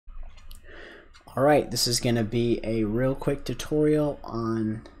Alright, this is going to be a real quick tutorial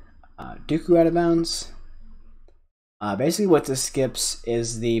on Dooku out of bounds. Basically what this skips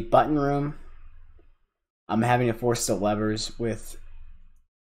is the button room. I'm having to force the levers with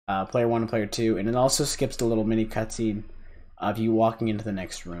player 1 and player 2, and it also skips the little mini cutscene of you walking into the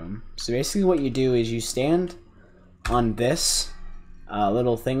next room. So basically what you do is you stand on this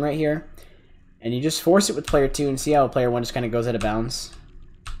little thing right here, and you just force it with player 2 and see how player 1 just kind of goes out of bounds.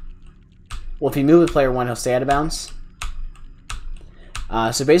 Well, if you move with player 1, he'll stay out of bounds.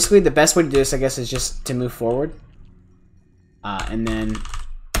 So basically, the best way to do this, I guess, is just to move forward. And then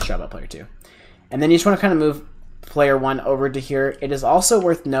drop out player 2. And then you just want to kind of move player 1 over to here. It is also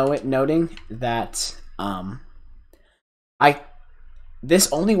worth noting that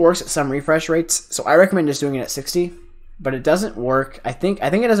this only works at some refresh rates. So I recommend just doing it at 60. But it doesn't work. I think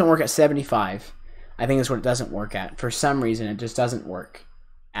it doesn't work at 75. I think that's what it doesn't work at. For some reason, it just doesn't work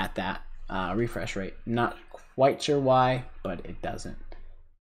at that refresh rate. Not quite sure why, but it doesn't.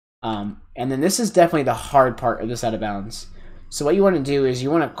 And then this is definitely the hard part of this out of bounds. So what you want to do is you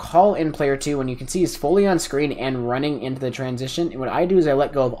want to call in player 2 when you can see he's fully on screen and running into the transition. And what I do is I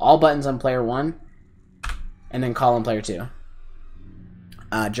let go of all buttons on player 1 and then call in player 2.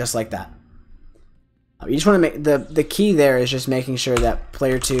 Just like that. You just want to make the key there is just making sure that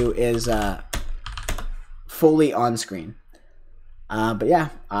player 2 is fully on screen. But yeah,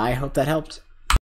 I hope that helped.